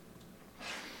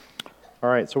All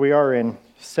right, so we are in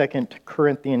 2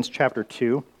 Corinthians chapter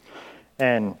 2,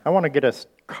 and I want to get us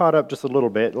caught up just a little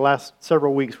bit. The last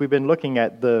several weeks, we've been looking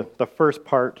at the first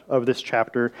part of this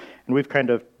chapter, and we've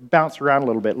kind of bounced around a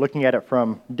little bit, looking at it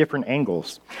from different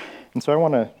angles. And so I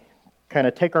want to kind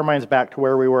of take our minds back to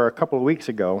where we were a couple of weeks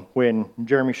ago when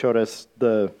Jeremy showed us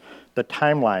the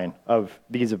timeline of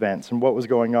these events and what was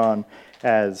going on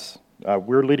as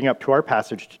we're leading up to our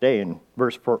passage today in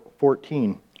verse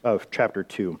 14 of chapter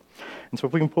 2. And so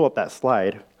if we can pull up that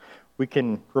slide, we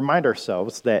can remind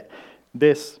ourselves that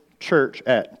this church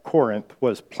at Corinth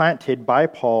was planted by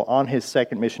Paul on his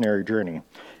second missionary journey.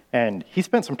 And he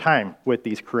spent some time with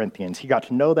these Corinthians. He got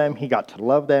to know them. He got to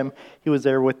love them. He was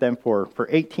there with them for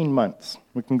 18 months.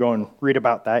 We can go and read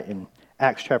about that in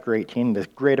Acts chapter 18, this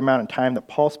great amount of time that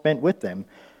Paul spent with them.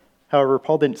 However,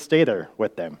 Paul didn't stay there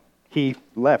with them. He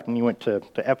left and he went to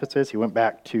Ephesus. He went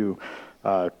back to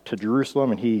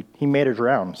Jerusalem, and he made his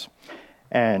rounds.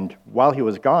 And while he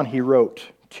was gone, he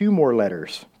wrote 2 more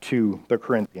letters to the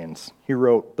Corinthians. He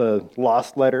wrote the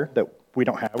lost letter that we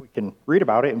don't have. We can read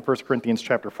about it in 1 Corinthians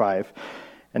chapter 5.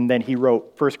 And then he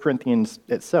wrote 1 Corinthians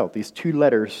itself, these 2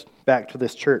 letters back to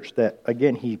this church that,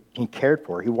 again, he cared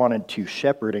for. He wanted to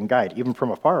shepherd and guide. Even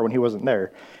from afar when he wasn't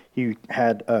there, he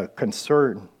had a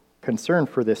concern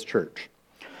for this church.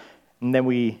 And then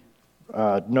we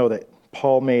know that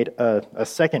Paul made a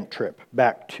second trip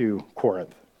back to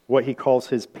Corinth, what he calls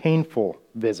his painful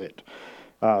visit,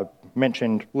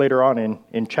 mentioned later on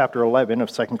in chapter 11 of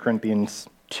 2 Corinthians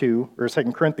 2, or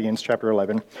 2 Corinthians chapter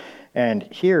 11. And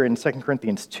here in 2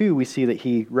 Corinthians 2, we see that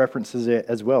he references it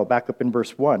as well, back up in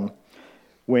verse 1,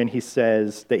 when he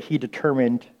says that he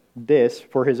determined this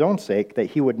for his own sake,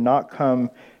 that he would not come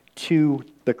to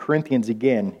the Corinthians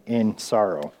again in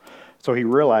sorrow. So he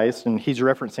realized, and he's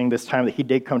referencing this time that he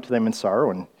did come to them in sorrow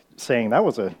and saying that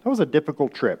was a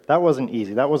difficult trip. That wasn't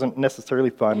easy. That wasn't necessarily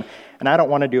fun, and I don't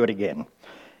want to do it again.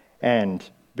 And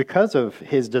because of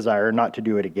his desire not to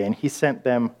do it again, he sent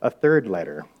them a third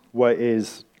letter, what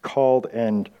is called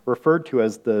and referred to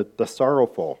as the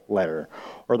sorrowful letter,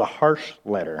 or the harsh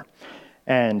letter.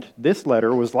 And this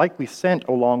letter was likely sent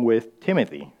along with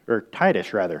Timothy, or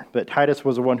Titus rather, but Titus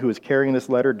was the one who was carrying this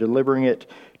letter, delivering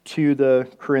it to the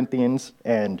Corinthians,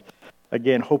 and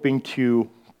again, hoping to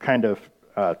kind of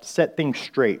set things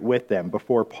straight with them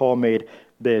before Paul made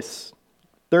this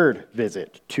third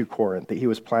visit to Corinth that he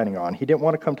was planning on. He didn't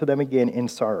want to come to them again in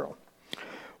sorrow.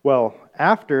 Well,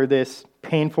 after this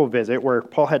painful visit where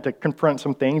Paul had to confront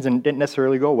some things and it didn't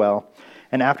necessarily go well,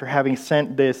 and after having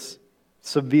sent this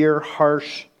severe,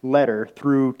 harsh letter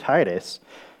through Titus,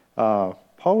 Paul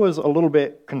was a little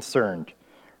bit concerned.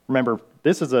 Remember,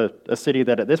 this is a city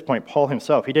that at this point, Paul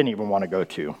himself, he didn't even want to go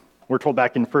to. We're told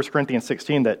back in 1 Corinthians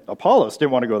 16 that Apollos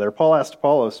didn't want to go there. Paul asked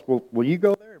Apollos, will you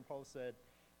go there? And Paul said,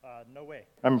 no way.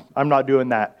 I'm not doing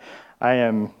that.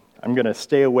 I'm going to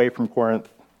stay away from Corinth.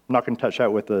 I'm not going to touch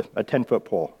that with a 10-foot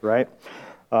pole, right?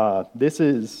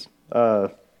 This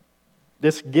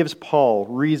gives Paul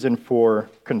reason for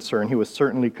concern. He was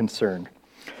certainly concerned.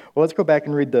 Well, let's go back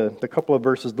and read the couple of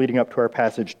verses leading up to our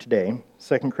passage today.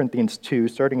 2 Corinthians 2,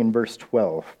 starting in verse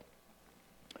 12.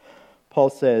 Paul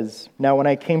says, "Now when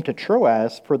I came to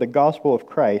Troas for the gospel of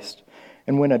Christ,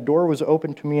 and when a door was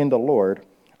opened to me in the Lord,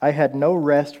 I had no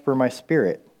rest for my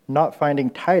spirit, not finding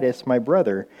Titus my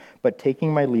brother, but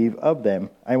taking my leave of them,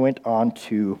 I went on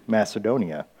to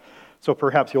Macedonia." So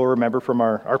perhaps you'll remember from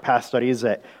our past studies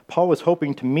that Paul was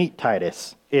hoping to meet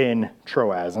Titus in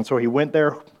Troas. And so he went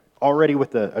there already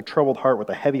with a troubled heart, with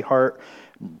a heavy heart,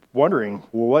 wondering,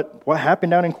 well, what happened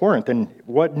down in Corinth? And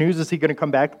what news is he going to come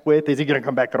back with? Is he going to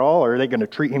come back at all? Or are they going to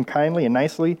treat him kindly and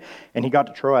nicely? And he got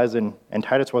to Troas and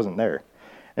Titus wasn't there.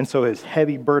 And so his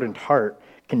heavy, burdened heart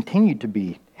continued to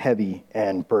be heavy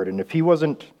and burdened. If he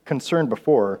wasn't concerned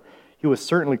before, he was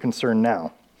certainly concerned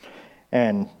now.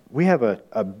 And we have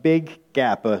a big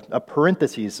gap, a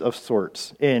parenthesis of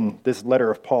sorts in this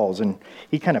letter of Paul's. And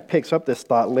he kind of picks up this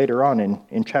thought later on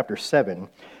in chapter 7.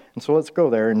 And so let's go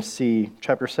there and see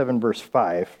chapter 7, verse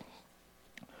 5.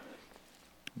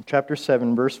 Chapter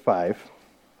 7, verse 5.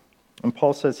 And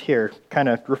Paul says here, kind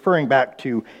of referring back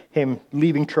to him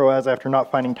leaving Troas after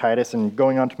not finding Titus and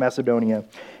going on to Macedonia,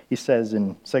 he says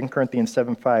in 2 Corinthians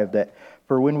 7:5 that,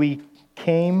 For when we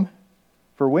came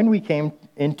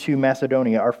into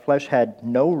Macedonia, our flesh had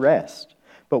no rest,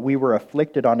 but we were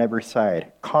afflicted on every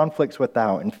side, conflicts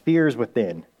without and fears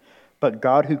within. But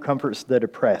God, who comforts the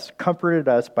depressed, comforted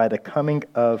us by the coming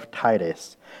of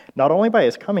Titus, not only by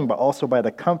his coming, but also by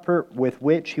the comfort with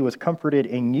which he was comforted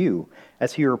in you,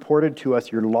 as he reported to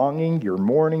us your longing, your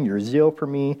mourning, your zeal for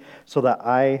me, so that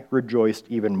I rejoiced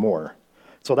even more.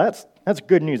 So that's That's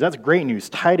good news. That's great news.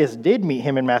 Titus did meet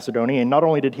him in Macedonia, and not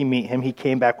only did he meet him, he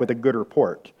came back with a good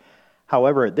report.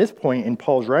 However, at this point in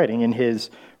Paul's writing, in his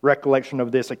recollection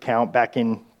of this account back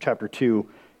in chapter 2,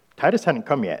 Titus hadn't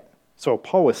come yet. So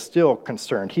Paul was still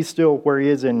concerned. He's still where he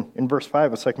is in verse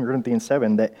 5 of 2 Corinthians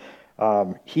 7, that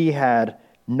he had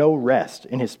no rest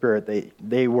in his spirit.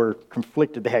 They were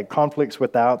conflicted. They had conflicts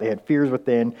without. They had fears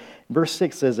within. Verse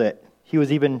 6 says that he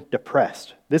was even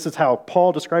depressed. This is how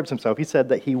Paul describes himself. He said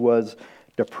that he was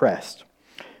depressed.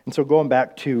 And so going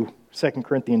back to 2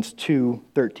 Corinthians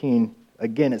 2:13,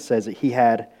 again it says that he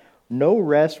had no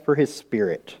rest for his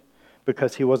spirit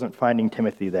because he wasn't finding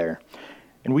Timothy there.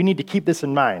 And we need to keep this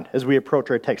in mind as we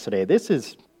approach our text today. This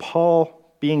is Paul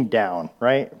being down,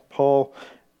 right? Paul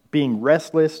being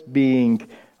restless, being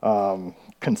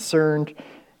concerned.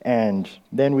 And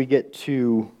then we get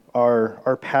to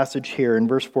our passage here in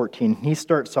verse 14. He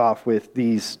starts off with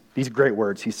these great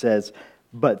words. He says,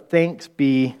 "But thanks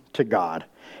be to God."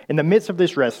 In the midst of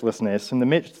this restlessness, in the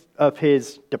midst of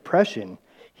his depression,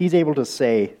 he's able to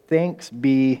say, "Thanks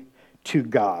be to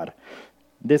God."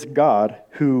 This God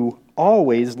who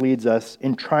always leads us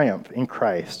in triumph in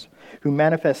Christ, who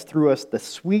manifests through us the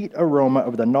sweet aroma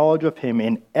of the knowledge of him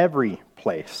in every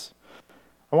place.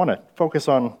 I want to focus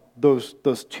on those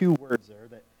two words there,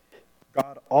 that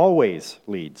God always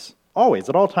leads, always,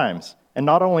 at all times. And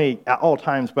not only at all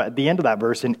times, but at the end of that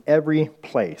verse, in every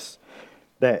place,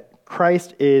 that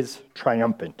Christ is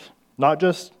triumphant. Not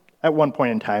just at one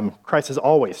point in time, Christ is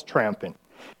always triumphant.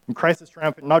 And Christ is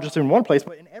triumphant not just in one place,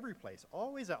 but in every place.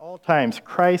 Always at all times,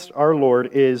 Christ our Lord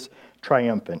is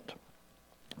triumphant.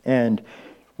 And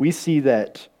we see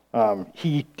that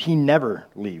he never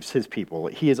leaves his people.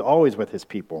 He is always with his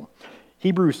people.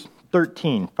 Hebrews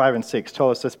 13:5 and 6 tell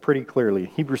us this pretty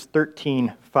clearly. Hebrews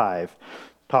 13:5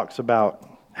 talks about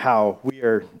how we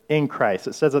are in Christ.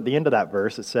 It says at the end of that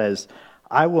verse, it says,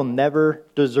 "I will never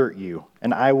desert you,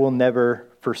 and I will never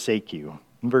forsake you."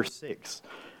 In verse 6,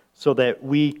 so that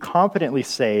we confidently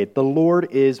say, "The Lord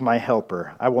is my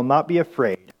helper. I will not be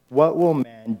afraid. What will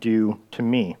man do to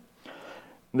me?"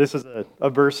 This is a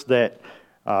verse that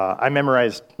I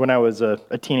memorized when I was a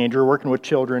teenager working with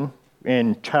children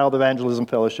in Child Evangelism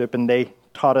Fellowship, and they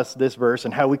taught us this verse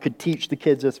and how we could teach the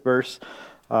kids this verse.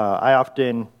 I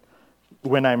often,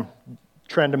 when I'm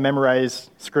trying to memorize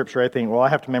scripture, I think, well, I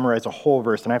have to memorize a whole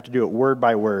verse, and I have to do it word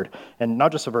by word, and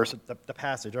not just a verse, the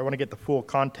passage. I want to get the full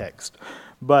context.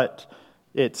 But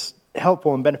it's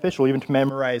helpful and beneficial even to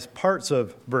memorize parts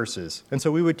of verses. And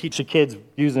so we would teach the kids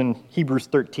using Hebrews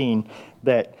 13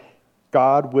 that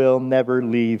God will never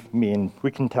leave me. And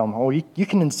we can tell them, oh, you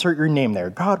can insert your name there.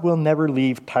 God will never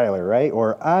leave Tyler, right?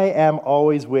 Or I am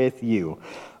always with you.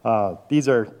 These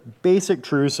are basic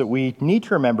truths that we need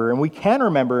to remember, and we can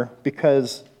remember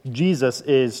because Jesus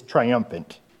is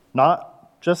triumphant.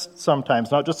 Not just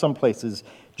sometimes, not just some places.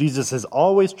 Jesus is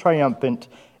always triumphant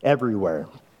everywhere.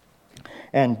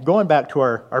 And going back to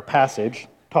our passage,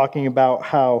 talking about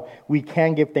how we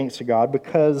can give thanks to God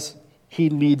because he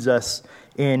leads us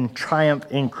in triumph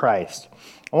in Christ.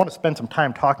 I want to spend some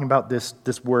time talking about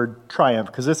this word triumph,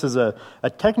 because this is a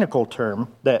technical term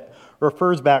that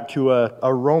refers back to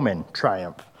a Roman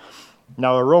triumph.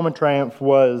 Now, a Roman triumph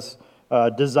was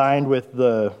designed with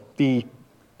the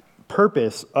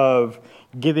purpose of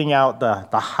giving out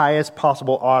the highest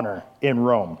possible honor in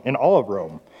Rome, in all of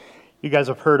Rome. You guys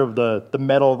have heard of the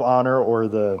Medal of Honor or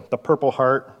the Purple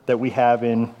Heart that we have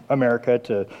in America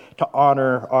to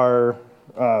honor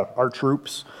our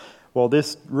troops. Well,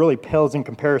 this really pales in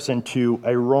comparison to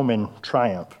a Roman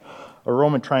triumph. A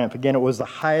Roman triumph, again, it was the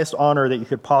highest honor that you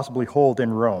could possibly hold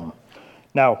in Rome.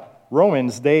 Now,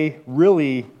 Romans, they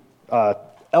really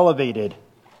elevated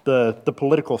the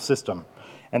political system,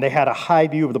 and they had a high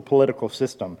view of the political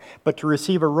system. But to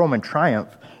receive a Roman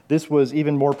triumph, this was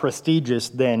even more prestigious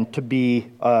than to be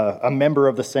a member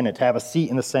of the Senate, to have a seat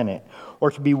in the Senate,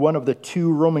 or to be one of the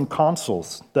 2 Roman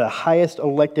consuls, the highest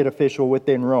elected official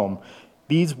within Rome.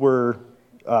 These were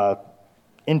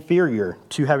inferior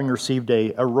to having received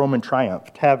a Roman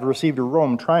triumph. To have received a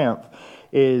Roman triumph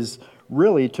is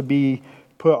really to be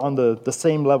put on the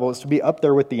same level, as to be up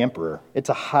there with the emperor. It's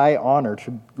a high honor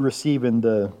to receive in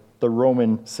the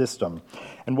Roman system.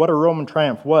 And what a Roman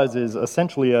triumph was is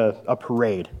essentially a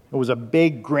parade. It was a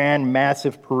big, grand,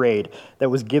 massive parade that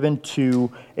was given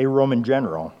to a Roman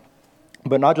general.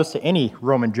 But not just to any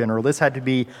Roman general. This had to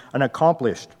be an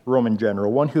accomplished Roman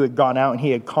general, one who had gone out and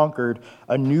he had conquered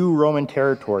a new Roman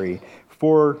territory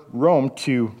for Rome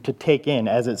to take in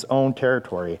as its own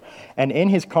territory. And in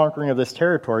his conquering of this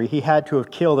territory, he had to have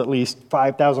killed at least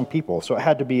 5,000 people. So it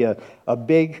had to be a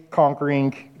big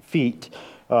conquering feat,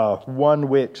 one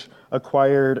which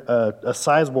acquired a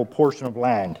sizable portion of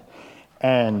land.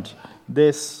 And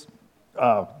these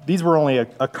were only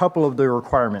a couple of the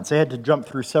requirements. They had to jump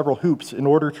through several hoops in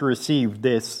order to receive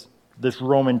this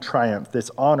Roman triumph,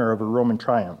 this honor of a Roman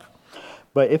triumph.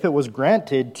 But if it was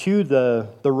granted to the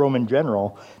Roman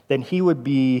general, then he would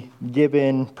be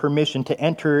given permission to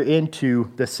enter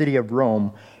into the city of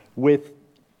Rome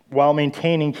while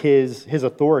maintaining his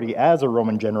authority as a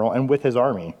Roman general and with his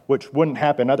army, which wouldn't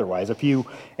happen otherwise. If you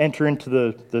enter into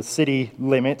the city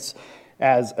limits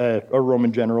as a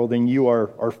Roman general, then you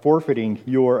are forfeiting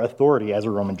your authority as a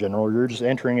Roman general. You're just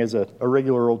entering as a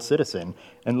regular old citizen,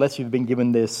 unless you've been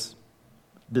given this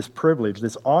privilege,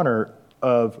 this honor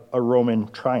of a Roman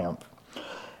triumph.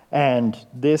 And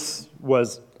this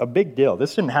was a big deal.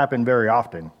 This didn't happen very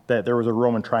often, that there was a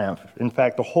Roman triumph. In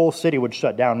fact, the whole city would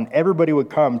shut down, and everybody would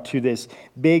come to this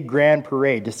big grand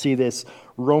parade to see this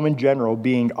Roman general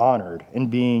being honored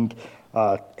and being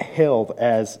hailed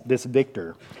as this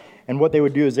victor. And what they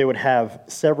would do is they would have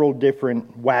several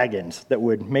different wagons that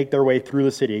would make their way through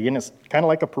the city. Again, it's kind of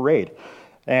like a parade.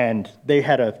 And they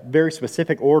had a very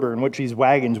specific order in which these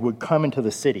wagons would come into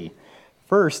the city.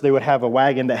 First, they would have a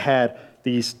wagon that had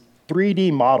these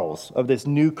 3D models of this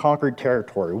new conquered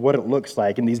territory, what it looks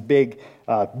like, and these big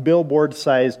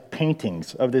billboard-sized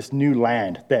paintings of this new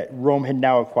land that Rome had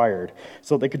now acquired,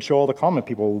 so they could show all the common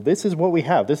people, this is what we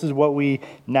have. This is what we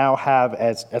now have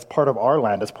as part of our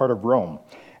land, as part of Rome.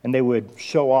 And they would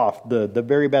show off the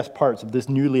very best parts of this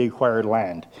newly acquired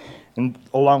land. And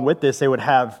along with this, they would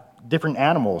have different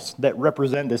animals that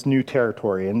represent this new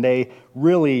territory, and they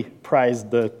really prized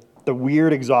the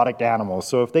weird exotic animals.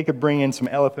 So if they could bring in some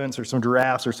elephants or some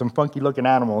giraffes or some funky looking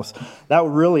animals, that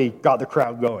really got the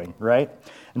crowd going, right?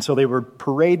 And so they would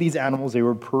parade these animals, they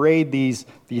would parade these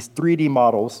 3D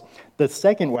models. The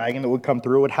second wagon that would come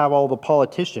through would have all the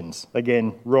politicians.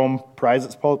 Again, Rome prized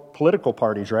its political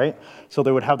parties, right? So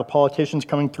they would have the politicians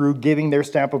coming through, giving their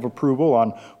stamp of approval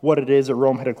on what it is that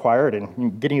Rome had acquired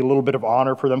and getting a little bit of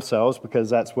honor for themselves, because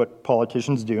that's what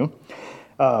politicians do.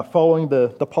 Following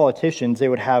the politicians, they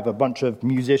would have a bunch of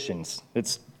musicians.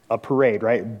 It's a parade,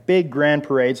 right? Big grand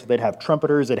parade. So they'd have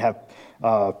trumpeters, they'd have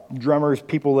drummers,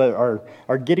 people that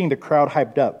are getting the crowd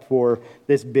hyped up for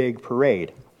this big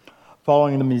parade.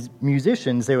 Following the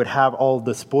musicians, they would have all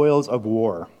the spoils of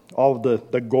war, all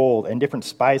of the gold and different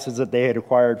spices that they had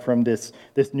acquired from this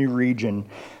new region.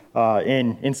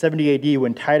 In 70 AD,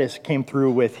 when Titus came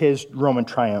through with his Roman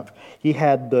triumph, he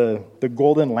had the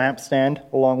golden lampstand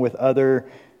along with other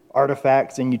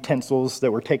artifacts and utensils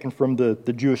that were taken from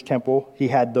the Jewish temple. He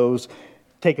had those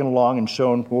taken along and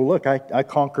shown, well, look, I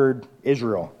conquered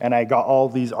Israel, and I got all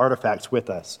these artifacts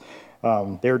with us.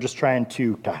 They were just trying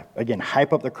to, again,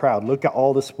 hype up the crowd. Look at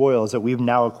all the spoils that we've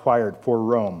now acquired for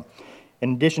Rome.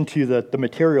 In addition to the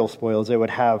material spoils, they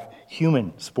would have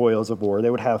human spoils of war. They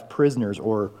would have prisoners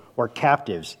or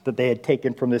captives that they had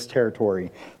taken from this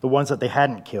territory, the ones that they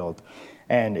hadn't killed.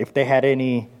 And if they had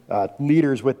any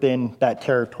leaders within that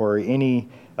territory, any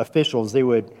officials, they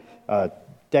would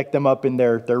deck them up in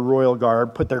their royal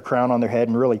garb, put their crown on their head,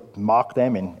 and really mock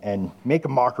them and make a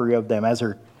mockery of them as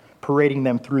they're parading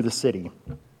them through the city.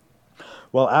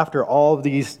 Well, after all of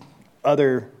these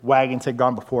other wagons had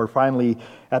gone before, finally,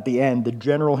 at the end, the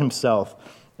general himself,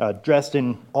 dressed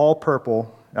in all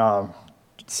purple,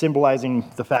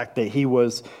 symbolizing the fact that he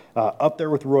was up there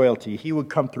with royalty, he would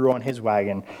come through on his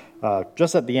wagon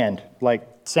just at the end, like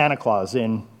Santa Claus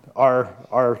in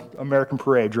our American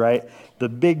parades, right? The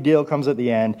big deal comes at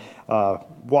the end,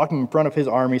 walking in front of his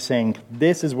army saying,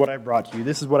 this is what I brought to you,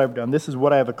 this is what I've done, this is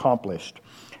what I have accomplished.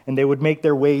 And they would make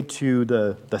their way to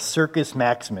the Circus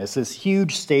Maximus, this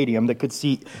huge stadium that could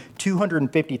seat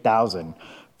 250,000,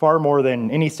 far more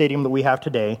than any stadium that we have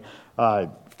today,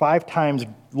 5 times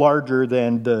larger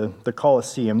than the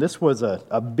Colosseum. This was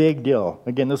a big deal.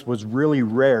 Again, this was really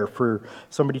rare for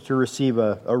somebody to receive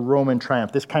a Roman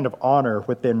triumph, this kind of honor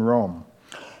within Rome.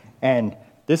 And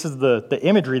this is the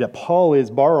imagery that Paul is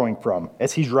borrowing from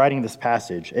as he's writing this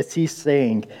passage, as he's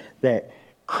saying that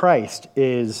Christ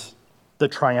is the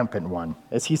triumphant one,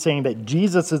 as he's saying that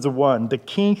Jesus is the one, the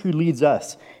King who leads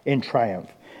us in triumph.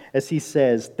 As he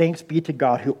says, thanks be to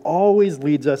God who always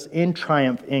leads us in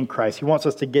triumph in Christ. He wants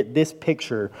us to get this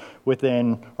picture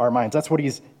within our minds. That's what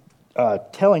he's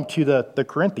telling to the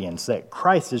Corinthians, that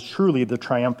Christ is truly the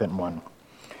triumphant one.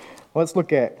 Let's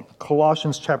look at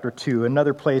Colossians chapter 2,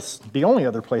 another place, the only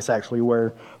other place actually,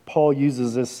 where Paul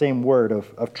uses this same word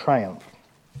of triumph.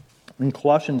 In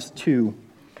Colossians 2,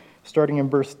 starting in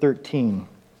verse 13,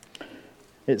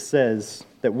 it says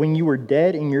that when you were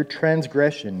dead in your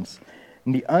transgressions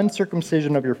and the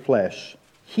uncircumcision of your flesh,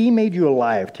 he made you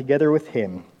alive together with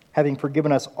him, having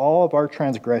forgiven us all of our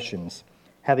transgressions,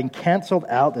 having canceled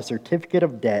out the certificate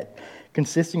of debt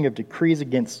consisting of decrees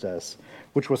against us,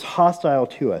 which was hostile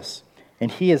to us,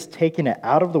 and he has taken it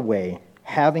out of the way,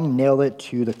 having nailed it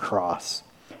to the cross.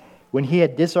 When he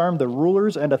had disarmed the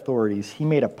rulers and authorities, he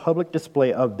made a public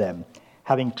display of them,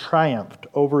 having triumphed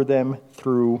over them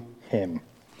through him.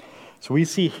 So we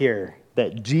see here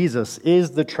that Jesus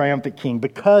is the triumphant king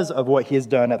because of what he has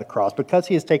done at the cross, because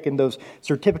he has taken those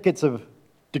certificates of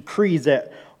decrees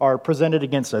that are presented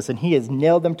against us, and he has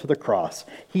nailed them to the cross.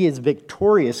 He is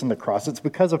victorious in the cross. It's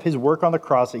because of his work on the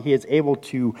cross that he is able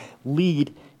to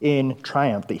lead in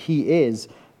triumph, that he is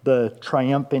the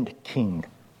triumphant king.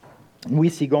 And we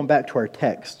see, going back to our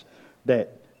text,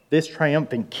 that this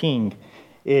triumphant king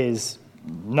is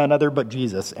none other but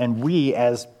Jesus. And we,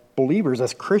 as believers,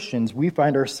 as Christians, we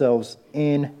find ourselves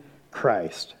in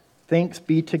Christ. Thanks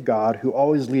be to God who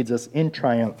always leads us in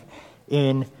triumph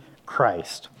in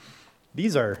Christ.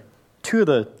 These are two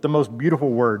of the most beautiful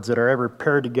words that are ever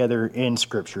paired together in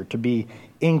Scripture. To be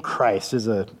in Christ is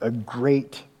a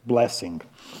great blessing.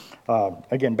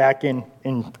 Again, back in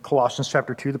Colossians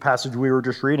chapter 2, the passage we were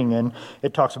just reading in,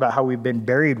 it talks about how we've been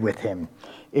buried with him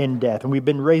in death, and we've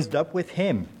been raised up with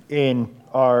him in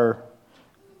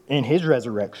his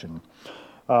resurrection.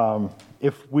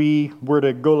 If we were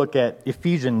to go look at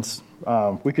Ephesians,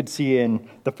 we could see in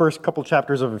the first couple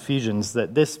chapters of Ephesians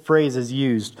that this phrase is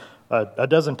used a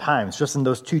dozen times just in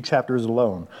those 2 chapters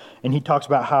alone. And he talks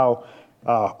about how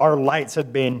our hearts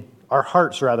have been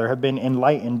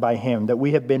enlightened by him, that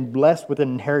we have been blessed with an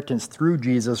inheritance through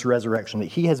Jesus' resurrection, that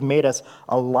he has made us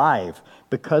alive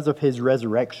because of his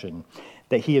resurrection,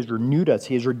 that he has renewed us,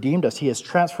 he has redeemed us, he has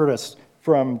transferred us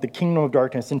from the kingdom of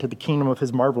darkness into the kingdom of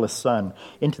his marvelous Son,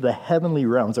 into the heavenly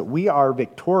realms, that we are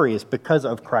victorious because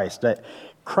of Christ, that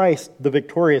Christ, the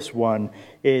victorious one,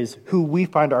 is who we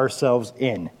find ourselves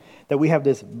in, that we have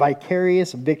this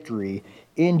vicarious victory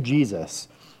in Jesus,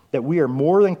 that we are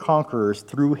more than conquerors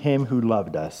through him who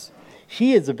loved us.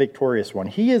 He is the victorious one.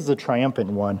 He is the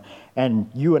triumphant one. And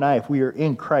you and I, if we are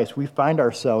in Christ, we find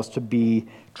ourselves to be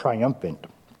triumphant.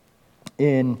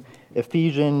 In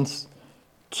Ephesians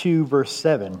 2, verse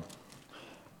 7,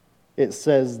 it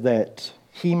says that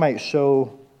he might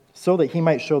show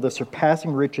the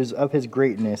surpassing riches of his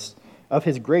greatness, of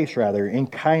his grace in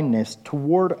kindness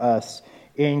toward us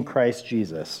in Christ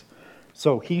Jesus.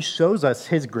 So he shows us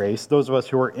his grace, those of us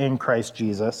who are in Christ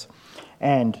Jesus.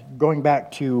 And going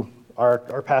back to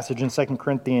our passage in 2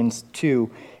 Corinthians 2,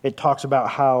 it talks about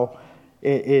how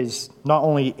it is not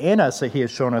only in us that he has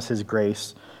shown us his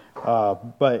grace,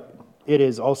 but it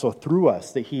is also through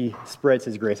us that he spreads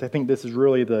his grace. I think this is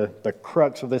really the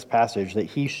crux of this passage, that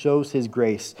he shows his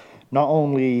grace not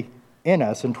only in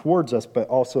us and towards us, but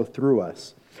also through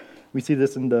us. We see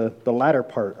this in the latter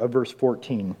part of verse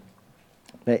 14,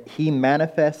 that he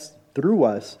manifests through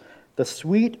us the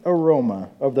sweet aroma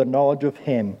of the knowledge of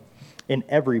him in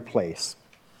every place.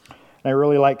 And I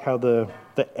really like how the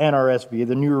NRSV,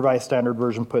 the New Revised Standard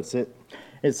Version, puts it.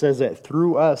 It says that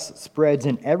through us spreads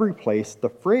in every place the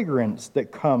fragrance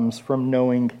that comes from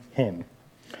knowing him.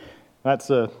 That's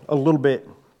a little bit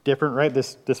different, right?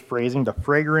 This phrasing, the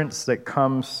fragrance that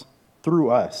comes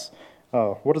through us.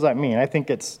 What does that mean? I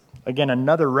think it's, again,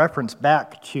 another reference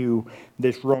back to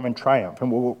this Roman triumph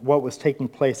and what was taking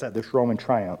place at this Roman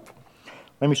triumph.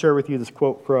 Let me share with you this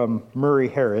quote from Murray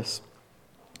Harris.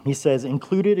 He says,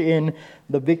 included in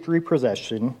the victory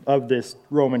procession of this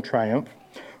Roman triumph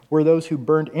were those who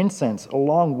burned incense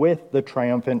along with the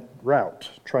triumphal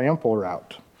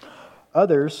route.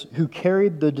 Others who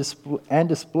carried and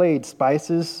displayed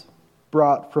spices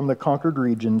brought from the conquered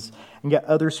regions, and yet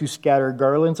others who scattered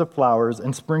garlands of flowers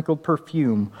and sprinkled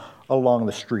perfume along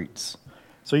the streets.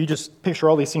 So you just picture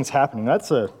all these things happening.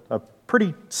 That's a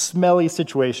pretty smelly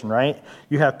situation, right?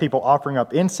 You have people offering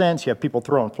up incense, you have people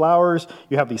throwing flowers,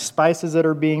 you have these spices that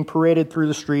are being paraded through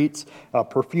the streets,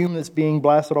 perfume that's being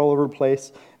blasted all over the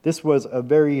place. This was a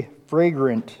very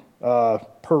fragrant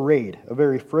parade, a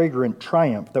very fragrant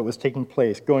triumph that was taking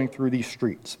place going through these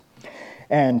streets.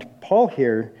 And Paul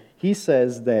here, he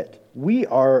says that we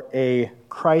are a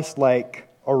Christ-like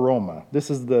aroma. This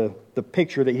is the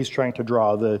picture that he's trying to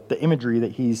draw, the imagery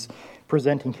that he's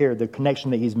presenting here, the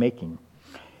connection that he's making.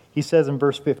 He says in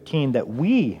verse 15 that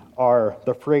we are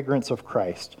the fragrance of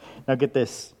Christ. Now get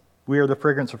this, we are the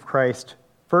fragrance of Christ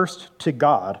first to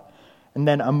God, and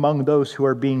then among those who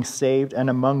are being saved and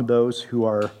among those who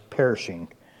are perishing.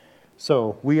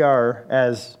 So we are,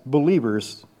 as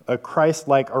believers, a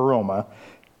Christ-like aroma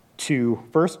to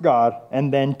first God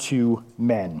and then to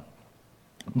men.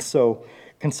 And so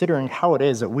considering how it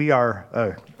is that we are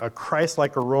a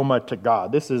Christ-like aroma to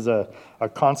God. This is a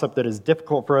concept that is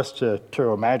difficult for us to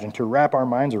imagine, to wrap our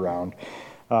minds around.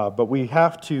 But we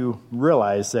have to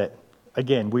realize that,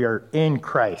 again, we are in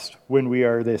Christ when we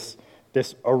are this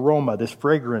aroma, this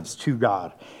fragrance to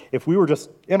God. If we were just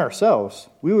in ourselves,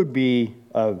 we would be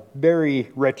a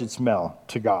very wretched smell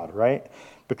to God, right?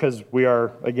 Because we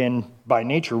are, again, by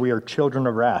nature, we are children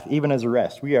of wrath, even as the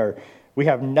rest. We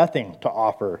have nothing to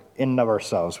offer in and of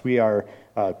ourselves. We are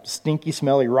stinky,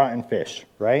 smelly, rotten fish,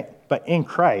 right? But in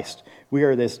Christ, we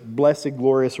are this blessed,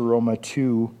 glorious aroma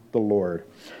to the Lord.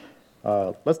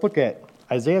 Let's look at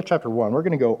Isaiah chapter 1. We're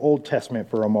going to go Old Testament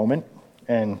for a moment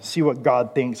and see what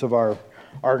God thinks of our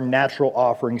natural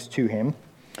offerings to him.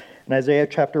 In Isaiah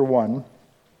chapter 1,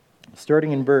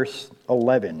 starting in verse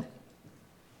 11,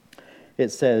 it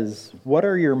says, "What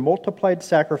are your multiplied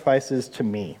sacrifices to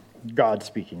me?" God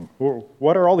speaking.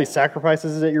 "What are all these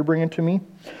sacrifices that you're bringing to me?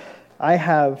 I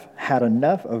have had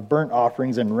enough of burnt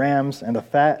offerings and rams and the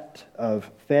fat of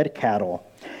fed cattle,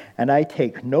 and I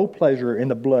take no pleasure in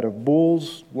the blood of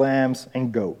bulls, lambs,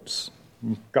 and goats."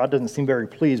 God doesn't seem very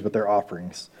pleased with their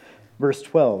offerings. Verse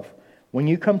 12, "When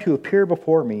you come to appear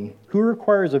before me, who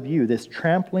requires of you this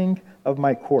trampling of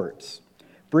my courts?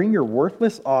 Bring your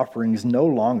worthless offerings no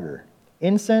longer.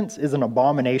 Incense is an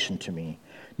abomination to me.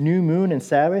 New moon and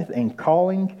Sabbath and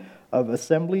calling of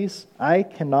assemblies, I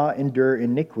cannot endure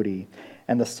iniquity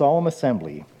and the solemn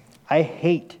assembly. I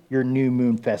hate your new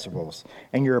moon festivals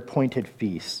and your appointed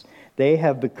feasts. They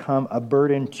have become a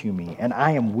burden to me, and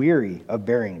I am weary of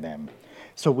bearing them.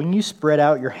 So when you spread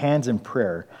out your hands in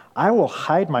prayer, I will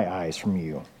hide my eyes from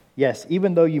you. Yes,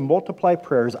 even though you multiply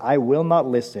prayers, I will not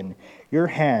listen. Your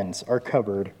hands are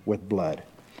covered with blood."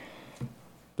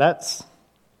 That's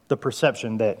the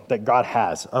perception that God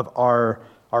has of our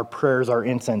prayers, our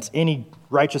incense, any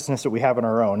righteousness that we have on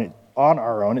our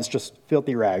own. It's just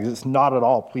filthy rags. It's not at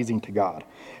all pleasing to God.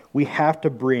 We have to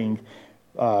bring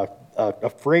a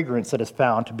fragrance that is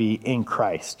found to be in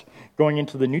Christ. Going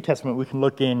into the New Testament, we can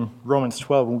look in Romans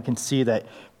 12, and we can see that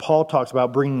Paul talks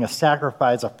about bringing a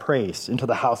sacrifice of praise into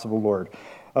the house of the Lord,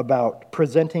 about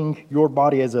presenting your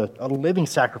body as a living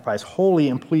sacrifice, holy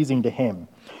and pleasing to him.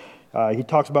 He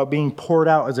talks about being poured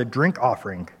out as a drink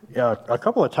offering a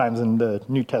couple of times in the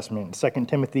New Testament. 2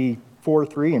 Timothy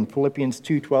 4:3 and Philippians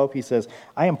 2:12, he says,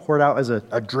 "I am poured out as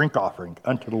a drink offering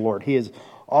unto the Lord." He is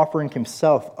offering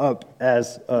himself up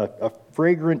as a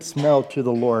fragrant smell to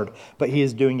the Lord, but he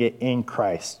is doing it in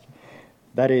Christ.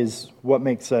 That is what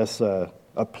makes us a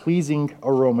pleasing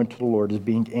aroma to the Lord, is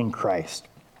being in Christ.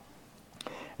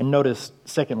 And notice,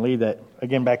 secondly, that,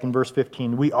 again, back in verse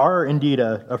 15, we are indeed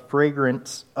a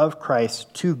fragrance of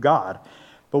Christ to God,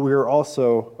 but we are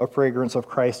also a fragrance of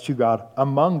Christ to God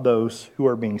among those who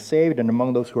are being saved and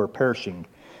among those who are perishing.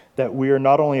 That we are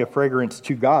not only a fragrance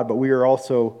to God, but we are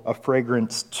also a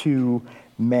fragrance to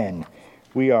men.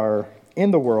 We are in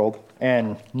the world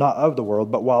and not of the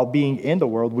world, but while being in the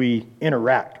world, we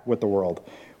interact with the world.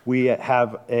 We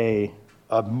have a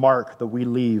mark that we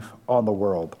leave on the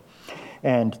world.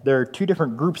 And there are two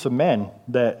different groups of men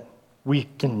that we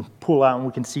can pull out, and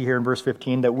we can see here in verse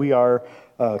 15 that we are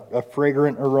a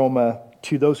fragrant aroma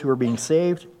to those who are being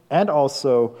saved and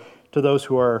also to those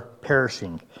who are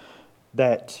perishing.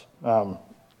 That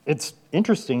it's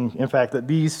interesting, in fact, that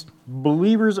these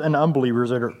believers and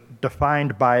unbelievers are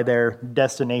defined by their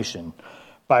destination,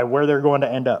 by where they're going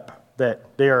to end up,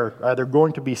 that they are either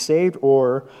going to be saved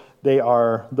or they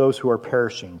are those who are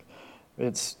perishing.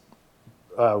 It's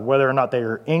whether or not they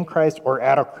are in Christ or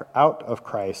out of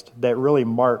Christ that really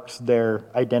marks their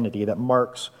identity, that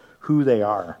marks who they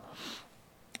are.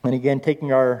 And again,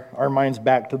 taking our minds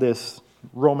back to this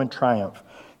Roman triumph,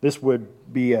 this would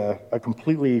be a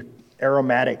completely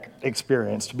aromatic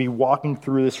experience, to be walking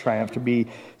through this triumph, to be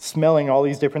smelling all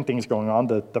these different things going on,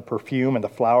 the perfume and the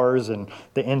flowers and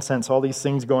the incense, all these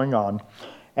things going on.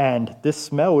 And this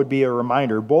smell would be a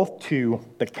reminder both to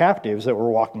the captives that we're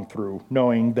walking through,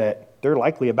 knowing that they're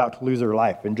likely about to lose their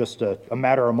life in just a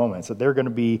matter of moments, that they're going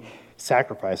to be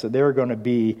sacrificed, that they're going to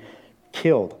be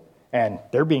killed, and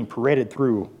they're being paraded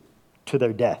through to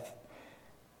their death.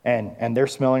 And they're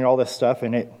smelling all this stuff,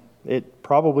 and it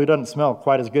probably doesn't smell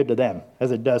quite as good to them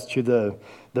as it does to the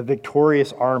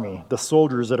victorious army, the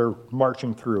soldiers that are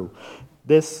marching through.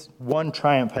 This one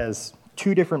triumph has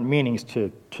two different meanings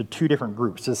to two different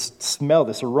groups. This smell,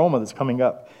 this aroma that's coming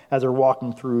up as they're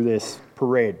walking through this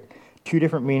parade. Two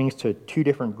different meanings to two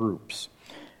different groups.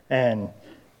 And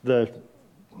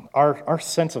our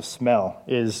sense of smell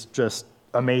is just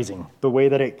amazing. The way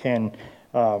that it can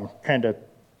kind of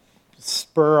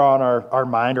spur on our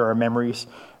mind or our memories.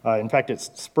 In fact,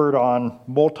 it's spurred on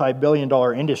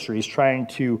multi-billion-dollar industries trying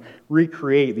to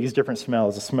recreate these different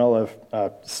smells, the smell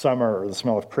of summer or the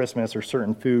smell of Christmas or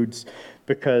certain foods,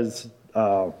 because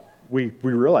we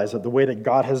realize that the way that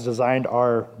God has designed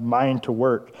our mind to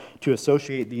work to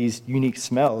associate these unique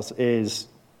smells is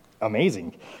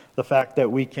amazing. The fact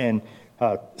that we can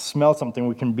smell something,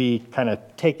 we can be kind of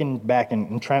taken back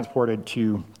and transported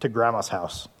to grandma's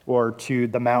house or to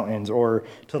the mountains or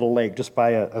to the lake just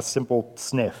by a simple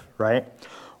sniff, right?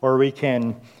 Or we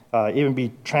can even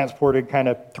be transported kind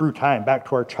of through time back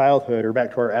to our childhood or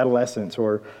back to our adolescence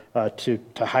or to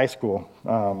high school,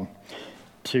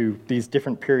 to these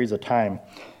different periods of time.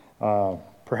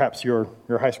 Perhaps your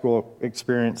high school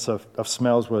experience of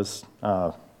smells was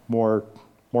more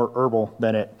herbal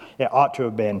than it ought to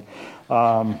have been.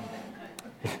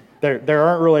 There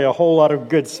aren't really a whole lot of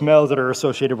good smells that are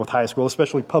associated with high school,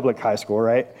 especially public high school,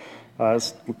 right?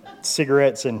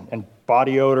 Cigarettes and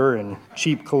body odor and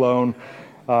cheap cologne.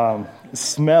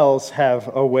 Smells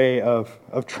have a way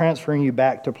of transferring you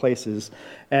back to places.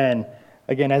 And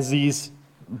again, as these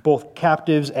both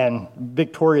captives and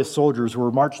victorious soldiers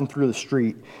were marching through the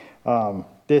street,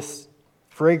 this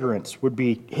fragrance would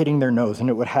be hitting their nose, and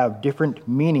it would have different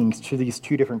meanings to these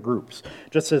two different groups.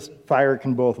 Just as fire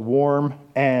can both warm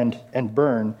and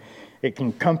burn, it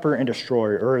can comfort and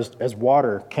destroy, or as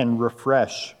water can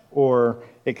refresh, or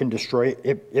it can destroy.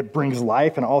 It brings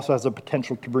life and also has the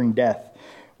potential to bring death.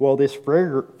 Well, this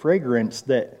fragrance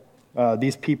that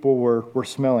these people were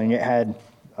smelling, it had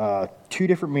two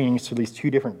different meanings to these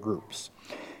two different groups.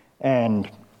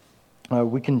 And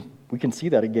we can see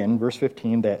that again, verse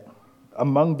 15, that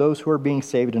among those who are being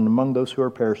saved and among those who are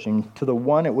perishing, to the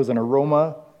one it was an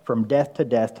aroma from death to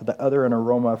death, to the other an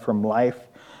aroma from life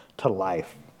to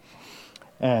life.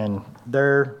 And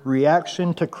their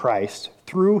reaction to Christ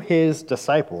through his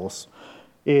disciples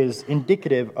is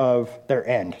indicative of their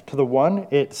end. To the one,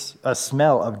 it's a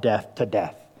smell of death to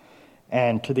death.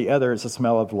 And to the other, it's a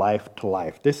smell of life to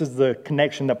life. This is the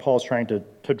connection that Paul's trying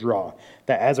to draw.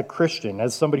 That as a Christian,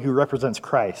 as somebody who represents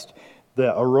Christ,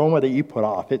 the aroma that you put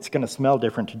off, it's going to smell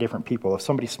different to different people. If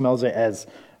somebody smells it as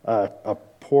a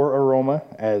poor aroma,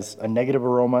 as a negative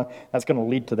aroma, that's going to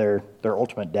lead to their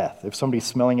ultimate death. If somebody's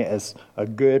smelling it as a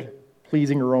good,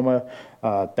 pleasing aroma,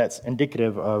 that's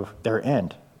indicative of their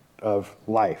end of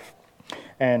life.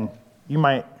 And you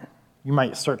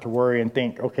might start to worry and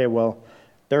think, okay, well,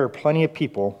 there are plenty of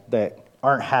people that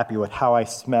aren't happy with how I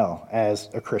smell as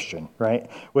a Christian, right?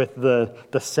 With the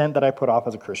scent that I put off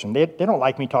as a Christian. They don't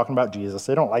like me talking about Jesus.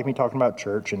 They don't like me talking about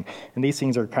church. And these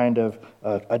things are kind of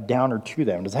a downer to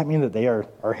them. Does that mean that they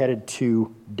are headed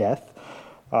to death?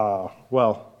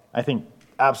 Well, I think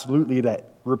absolutely that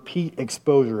repeat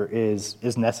exposure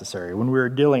is necessary. When we're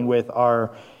dealing with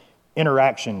our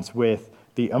interactions with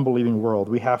the unbelieving world,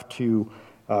 we have to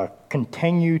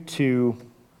continue to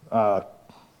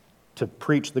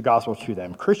preach the gospel to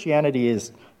them. Christianity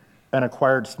is an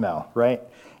acquired smell, right?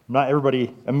 Not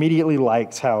everybody immediately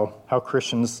likes how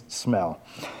Christians smell.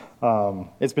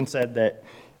 It's been said that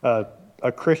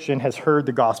a Christian has heard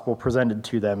the gospel presented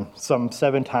to them some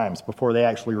 7 times before they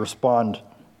actually respond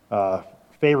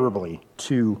favorably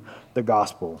to the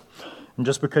gospel. And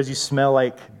just because you smell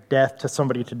like death to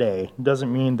somebody today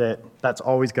doesn't mean that that's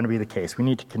always going to be the case. We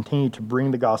need to continue to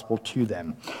bring the gospel to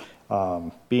them,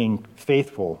 being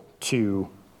faithful to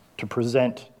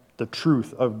present the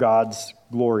truth of God's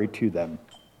glory to them.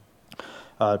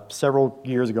 Several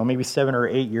years ago, maybe 7 or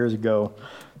 8 years ago,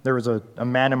 there was a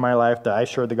man in my life that I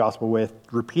shared the gospel with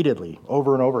repeatedly,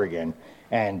 over and over again.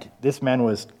 And this man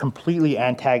was completely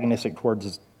antagonistic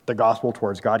towards the gospel,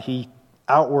 towards God. He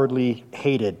outwardly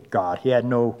hated God. He had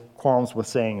no qualms with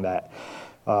saying that.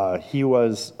 He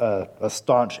was a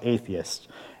staunch atheist.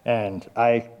 And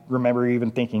I remember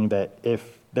even thinking that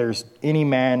if there's any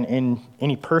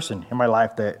person in my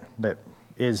life that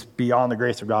is beyond the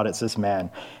grace of God, it's this man.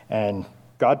 And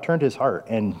God turned his heart.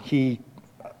 And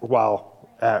while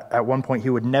at one point he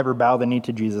would never bow the knee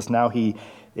to Jesus, now he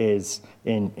is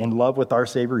in love with our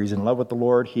Savior. He's in love with the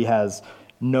Lord. He has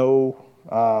no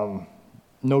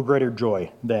greater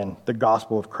joy than the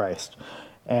gospel of Christ.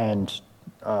 And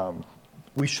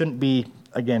we shouldn't be,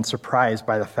 again, surprised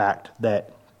by the fact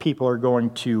that people are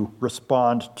going to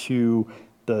respond to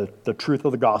the truth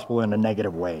of the gospel in a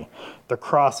negative way. The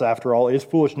cross, after all, is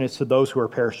foolishness to those who are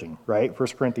perishing, right? 1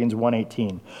 Corinthians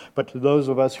 1:18. But to those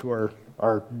of us who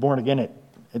are born again,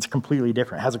 it's completely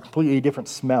different. It has a completely different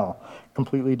smell,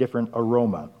 completely different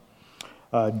aroma.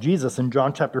 Jesus in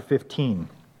John chapter 15,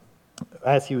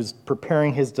 as he was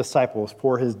preparing his disciples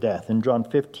for his death, in John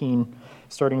 15,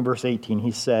 starting verse 18,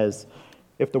 he says,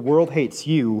 "If the world hates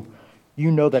you,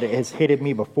 you know that it has hated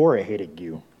me before it hated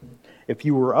you. If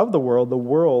you were of the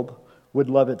world would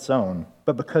love its own.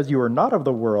 But because you are not of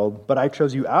the world, but I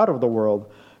chose you out of the world,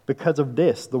 because of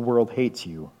this the world hates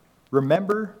you.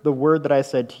 Remember the word that I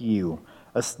said to you,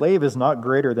 a slave is not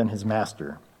greater than his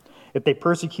master. If they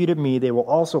persecuted me, they will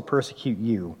also persecute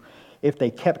you. If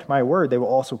they kept my word, they will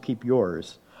also keep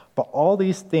yours. But all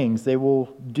these things they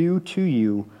will do to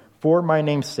you for my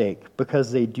name's sake,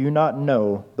 because they do not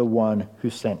know the one who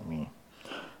sent me.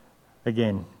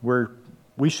 Again,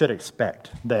 we should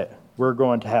expect that we're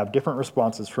going to have different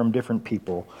responses from different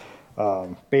people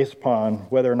based upon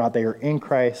whether or not they are in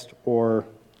Christ or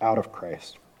out of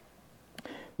Christ.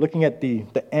 Looking at the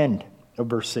end of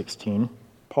verse 16,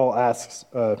 Paul asks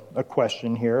a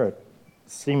question here, a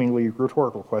seemingly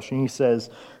rhetorical question. He says,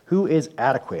 who is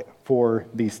adequate for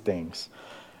these things?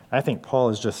 I think Paul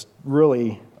is just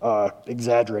really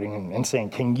exaggerating and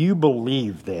saying, can you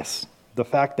believe this? The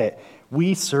fact that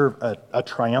we serve a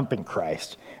triumphant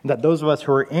Christ, and that those of us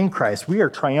who are in Christ, we are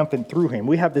triumphant through him.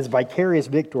 We have this vicarious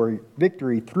victory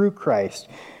through Christ,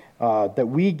 that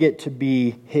we get to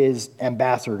be his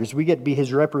ambassadors. We get to be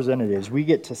his representatives. We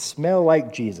get to smell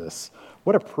like Jesus.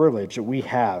 What a privilege that we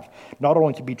have, not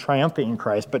only to be triumphant in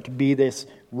Christ, but to be this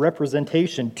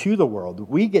representation to the world.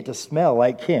 We get to smell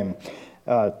like him,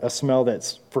 a smell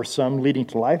that's for some leading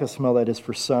to life, a smell that is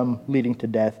for some leading to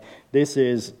death. This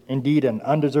is indeed an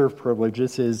undeserved privilege.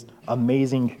 This is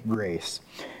amazing grace.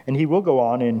 And he will go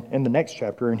on in the next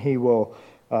chapter, and he will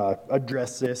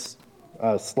address this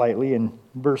slightly in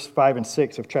verse 5 and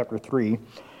 6 of chapter 3.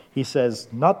 He says,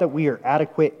 not that we are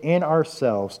adequate in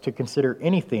ourselves to consider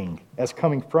anything as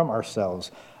coming from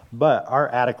ourselves, but our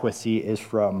adequacy is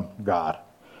from God.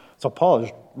 So Paul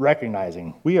is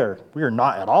recognizing we are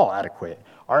not at all adequate.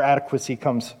 Our adequacy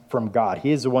comes from God.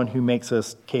 He is the one who makes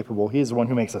us capable. He is the one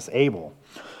who makes us able.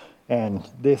 And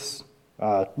this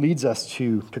leads us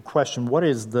to question, what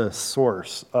is the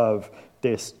source of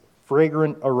this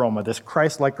fragrant aroma, this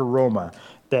Christ-like aroma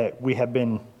that we have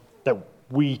been, that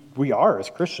we are as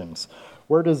Christians?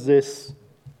 Where does this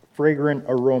fragrant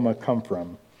aroma come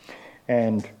from?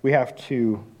 And we have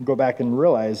to go back and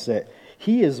realize that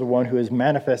he is the one who has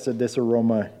manifested this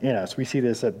aroma in us. We see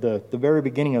this at the very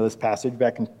beginning of this passage,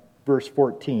 back in verse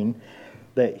 14,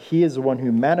 that he is the one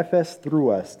who manifests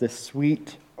through us this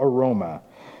sweet aroma.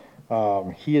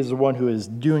 He is the one who is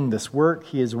doing this work.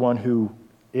 He is the one who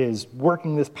is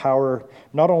working this power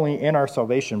not only in our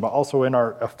salvation, but also in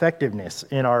our effectiveness,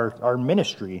 in our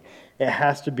ministry. It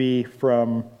has to be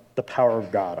from the power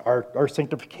of God. Our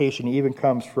sanctification even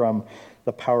comes from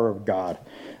the power of God,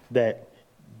 that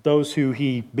those who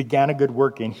he began a good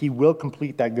work in, he will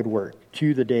complete that good work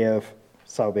to the day of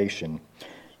salvation.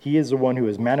 He is the one who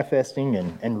is manifesting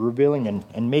and revealing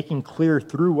and making clear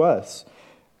through us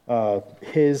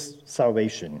his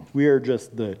salvation. We are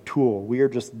just the tool. We are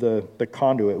just the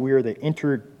conduit. We are the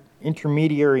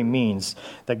intermediary means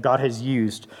that God has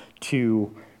used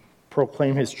to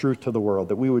proclaim his truth to the world,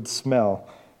 that we would smell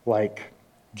like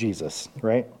Jesus,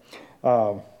 right?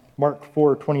 Mark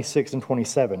 4:26 and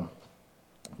 27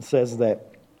 says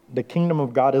that the kingdom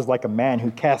of God is like a man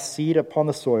who casts seed upon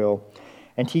the soil,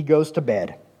 and he goes to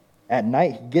bed. At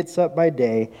night he gets up by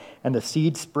day, and the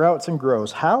seed sprouts and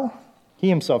grows. How? He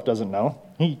himself doesn't know.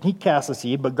 He casts the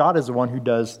seed, but God is the one who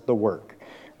does the work,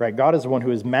 right? God is the one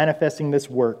who is manifesting this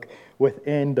work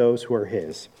within those who are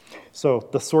his. So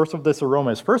the source of this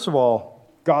aroma is, first of all,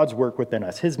 God's work within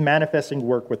us, his manifesting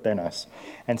work within us.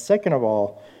 And second of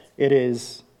all, it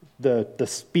is the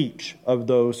speech of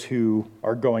those who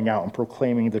are going out and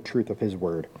proclaiming the truth of his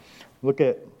word. Look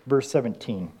at verse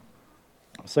 17.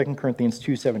 2 Corinthians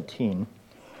 2:17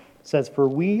 says, for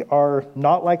we are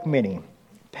not like many,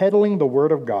 peddling the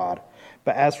word of God,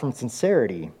 but as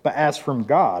from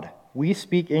God, we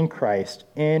speak in Christ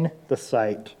in the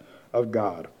sight of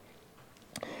God.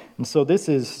 And so this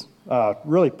is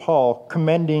really Paul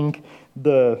commending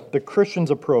the Christian's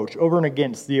approach over and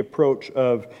against the approach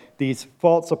of these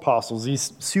false apostles,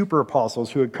 these super apostles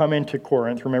who had come into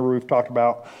Corinth. Remember, we've talked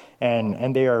about,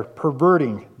 and they are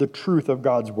perverting the truth of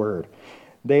God's word.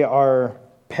 They are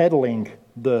peddling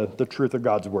the truth of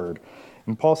God's word.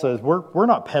 And Paul says, we're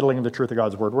not peddling the truth of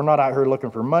God's word. We're not out here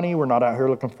looking for money. We're not out here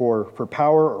looking for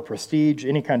power or prestige,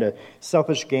 any kind of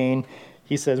selfish gain.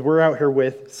 He says, we're out here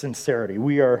with sincerity.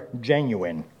 We are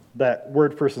genuine. That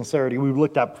word for sincerity we've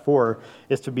looked at before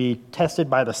is to be tested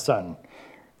by the sun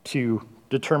to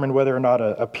determine whether or not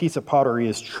a piece of pottery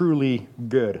is truly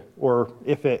good, or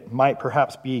if it might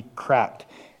perhaps be cracked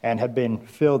and have been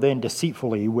filled in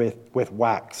deceitfully with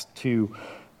wax to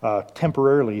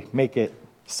temporarily make it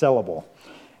sellable.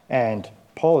 And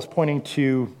Paul is pointing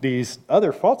to these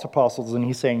other false apostles, and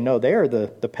he's saying, no, they are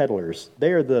the peddlers.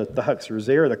 They are the hucksters.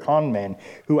 They are the con men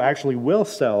who actually will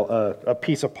sell a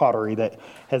piece of pottery that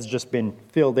has just been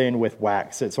filled in with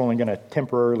wax. It's only going to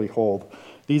temporarily hold.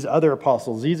 These other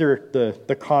apostles, these are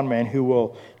the con men who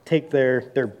will take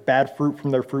their bad fruit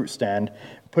from their fruit stand,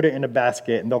 put it in a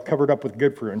basket, and they'll cover it up with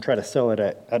good fruit and try to sell it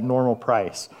at normal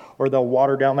price. Or they'll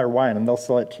water down their wine and they'll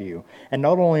sell it to you. And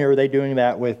not only are they doing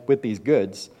that with these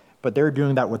goods, but they're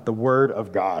doing that with the Word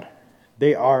of God.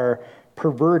 They are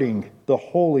perverting the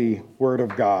holy Word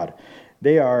of God.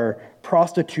 They are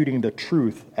prostituting the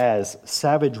truth as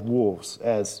savage wolves,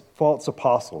 as false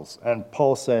apostles. And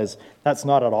Paul says that's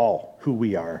not at all who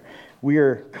we are. We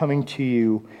are coming to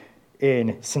you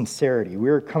in sincerity. We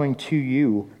are coming to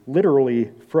you literally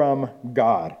from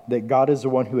God, that God is the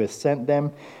one who has sent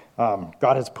them.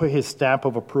 God has put his stamp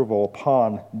of approval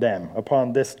upon them,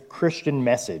 upon this Christian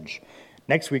message.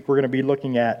 Next week, we're going to be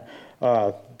looking at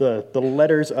the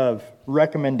letters of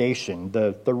recommendation,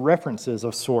 the references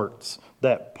of sorts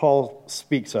that Paul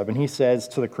speaks of. And he says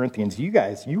to the Corinthians, you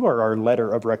guys, you are our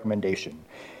letter of recommendation.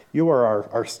 You are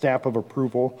our stamp of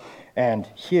approval. And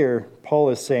here,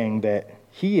 Paul is saying that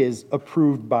he is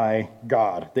approved by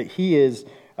God, that he is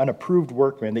an approved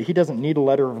workman, that he doesn't need a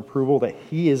letter of approval, that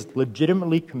he is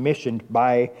legitimately commissioned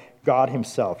by God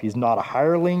himself. He's not a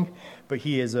hireling, but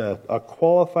he is a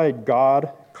qualified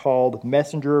God-called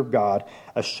messenger of God,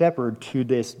 a shepherd to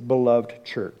this beloved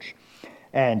church.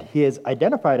 And he is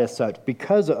identified as such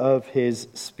because of his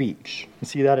speech. You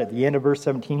see that at the end of verse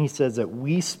 17, he says that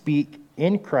we speak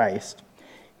in Christ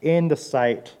in the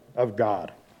sight of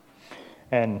God.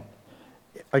 And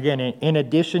again, in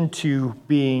addition to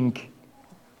being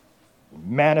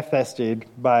manifested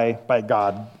by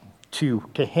God to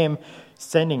him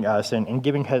sending us and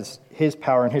giving his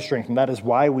power and his strength, and that is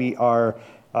why we are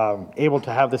able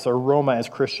to have this aroma as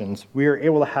Christians. We are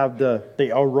able to have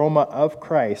the aroma of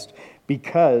Christ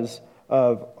because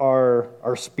of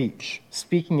our speech.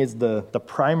 Speaking is the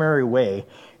primary way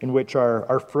in which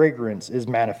our fragrance is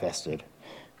manifested.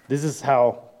 This is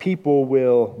how people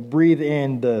will breathe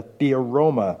in the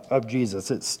aroma of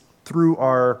Jesus. It's through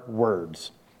our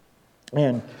words.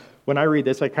 And when I read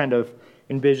this, I kind of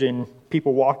envision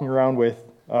people walking around with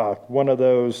one of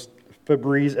those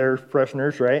Febreze air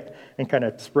fresheners, right? And kind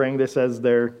of spraying this as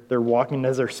they're walking,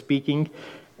 as they're speaking,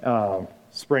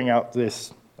 spraying out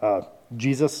this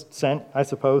Jesus scent, I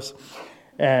suppose.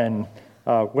 And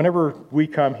whenever we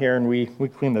come here and we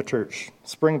clean the church,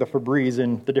 spraying the Febreze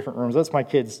in the different rooms, that's my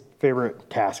kids' favorite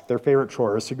task. Their favorite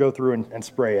chore is to go through and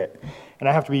spray it. And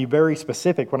I have to be very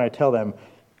specific when I tell them,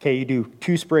 okay, you do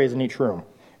 2 sprays in each room.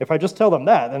 If I just tell them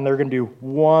that, then they're going to do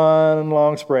 1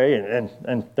 long spray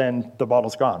and then the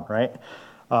bottle's gone, right?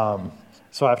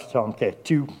 So I have to tell them, okay,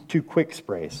 two quick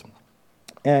sprays.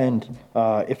 And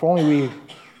if only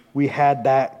we had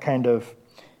that kind of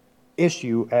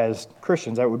issue as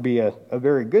Christians, that would be a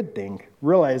very good thing,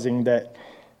 realizing that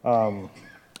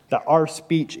our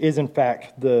speech is in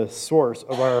fact the source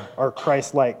of our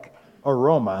Christ-like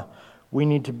aroma. We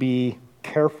need to be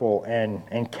careful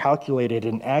and calculated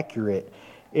and accurate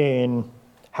in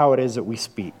how it is that we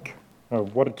speak.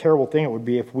 What a terrible thing it would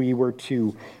be if we were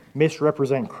to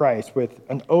misrepresent Christ with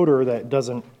an odor that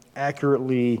doesn't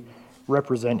accurately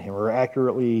represent him or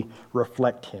accurately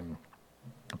reflect him.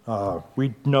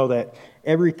 We know that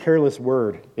every careless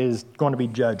word is going to be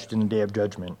judged in the day of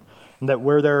judgment, and that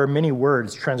where there are many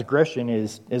words, transgression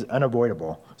is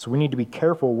unavoidable. So we need to be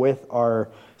careful with our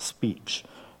speech.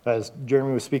 As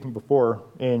Jeremy was speaking before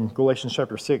in Galatians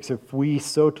chapter 6, if we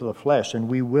sow to the flesh, and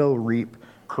we will reap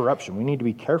corruption. We need to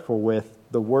be careful with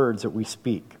the words that we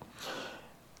speak.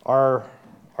 Our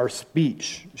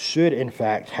speech should, in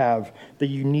fact, have the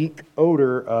unique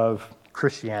odor of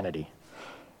Christianity.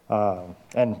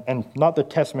 And not the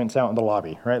Testaments out in the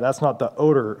lobby, right? That's not the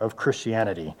odor of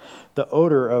Christianity. The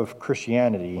odor of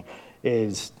Christianity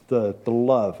is the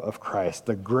love of Christ,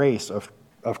 the grace of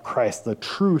Christ, the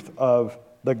truth of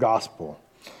the gospel.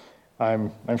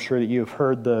 I'm sure that you've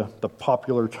heard the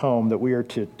popular tome that we are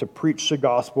to preach the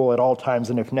gospel at all times,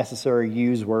 and if necessary,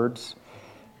 use words.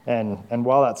 And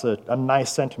while that's a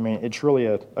nice sentiment, it's really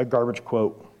a garbage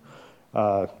quote.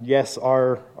 Yes,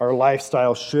 our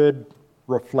lifestyle should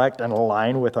reflect and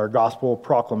align with our gospel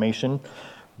proclamation,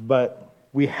 but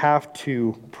we have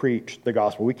to preach the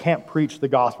gospel. We can't preach the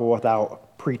gospel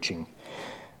without preaching.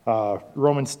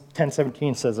 Romans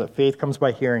 10:17 says that faith comes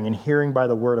by hearing, and hearing by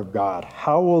the word of God.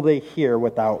 How will they hear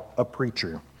without a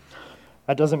preacher?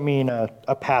 That doesn't mean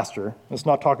a pastor. It's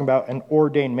not talking about an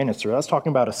ordained minister. That's talking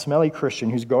about a smelly Christian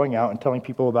who's going out and telling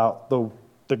people about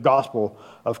the gospel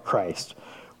of Christ.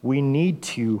 we need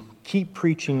to keep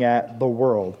preaching at the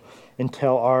world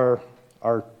until our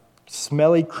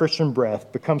smelly Christian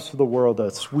breath becomes to the world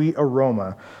a sweet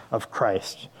aroma of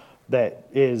Christ that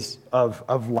is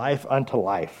of life unto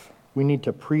life. We need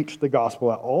to preach the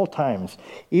gospel at all times,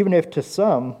 even if to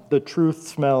some the truth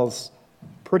smells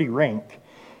pretty rank.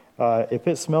 If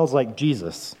it smells like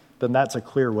Jesus, then that's a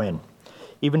clear win.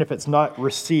 Even if it's not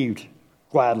received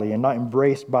gladly and not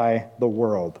embraced by the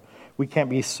world, we can't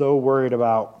be so worried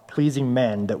about pleasing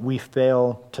men that we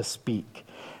fail to speak,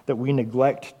 that we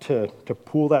neglect to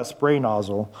pull that spray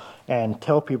nozzle and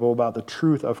tell people about the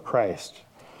truth of Christ.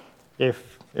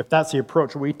 If that's the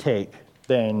approach we take,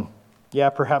 then yeah,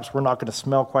 perhaps we're not going to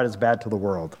smell quite as bad to the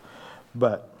world,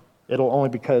 but it'll only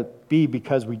be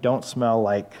because we don't smell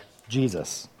like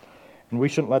Jesus. And we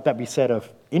shouldn't let that be said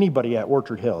of anybody at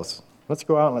Orchard Hills. Let's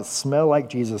go out and let's smell like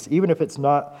Jesus, even if it's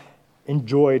not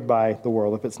enjoyed by the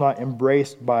world, if it's not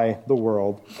embraced by the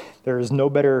world. There is no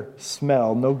better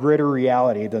smell, no greater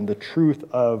reality than the truth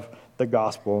of the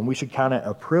gospel. And we should count it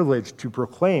a privilege to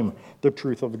proclaim the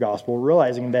truth of the gospel,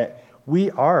 realizing that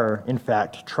we are, in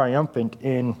fact, triumphant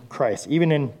in Christ.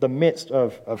 Even in the midst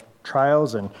of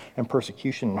trials and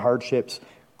persecution and hardships,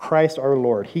 Christ our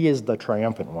Lord, he is the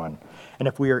triumphant one. And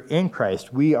if we are in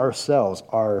Christ, we ourselves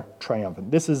are triumphant.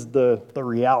 This is the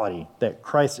reality, that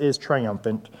Christ is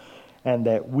triumphant and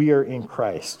that we are in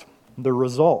Christ. The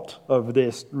result of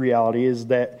this reality is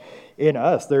that in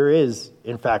us there is,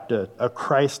 in fact, a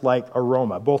Christ-like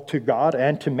aroma, both to God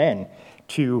and to men,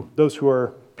 to those who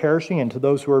are perishing and to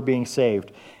those who are being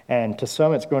saved. And to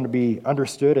some it's going to be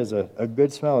understood as a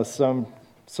good smell, as some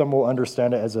will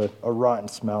understand it as a rotten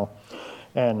smell.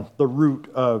 And the root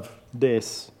of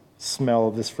this smell,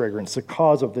 of this fragrance, the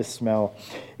cause of this smell,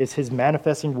 is his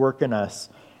manifesting work in us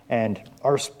and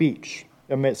our speech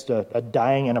amidst a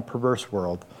dying and a perverse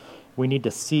world. We need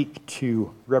to seek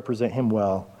to represent him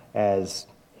well as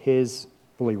his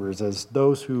believers, as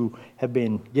those who have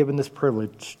been given this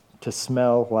privilege to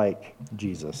smell like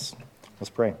Jesus. Let's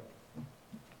pray.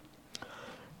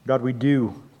 God, we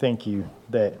do thank you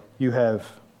that you have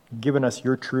given us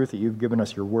your truth, that you've given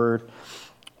us your word.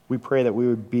 We pray that we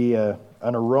would be an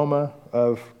aroma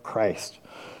of Christ.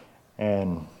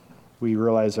 And we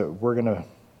realize that we're going to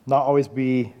not always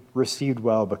be received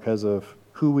well because of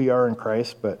who we are in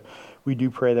Christ, but we do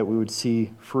pray that we would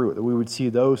see fruit, that we would see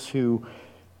those who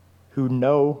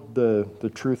know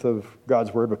the truth of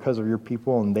God's word because of your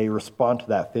people, and they respond to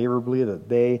that favorably, that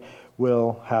they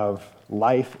will have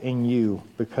life in you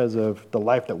because of the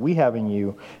life that we have in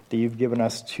you, that you've given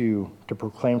us to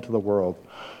proclaim to the world.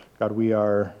 God, we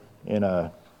are in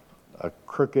a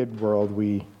crooked world.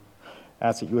 We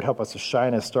ask that you would help us to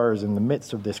shine as stars in the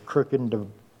midst of this crooked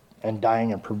and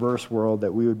dying and perverse world,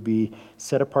 that we would be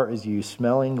set apart as you,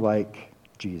 smelling like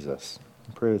Jesus.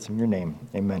 I pray this in your name.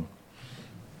 Amen.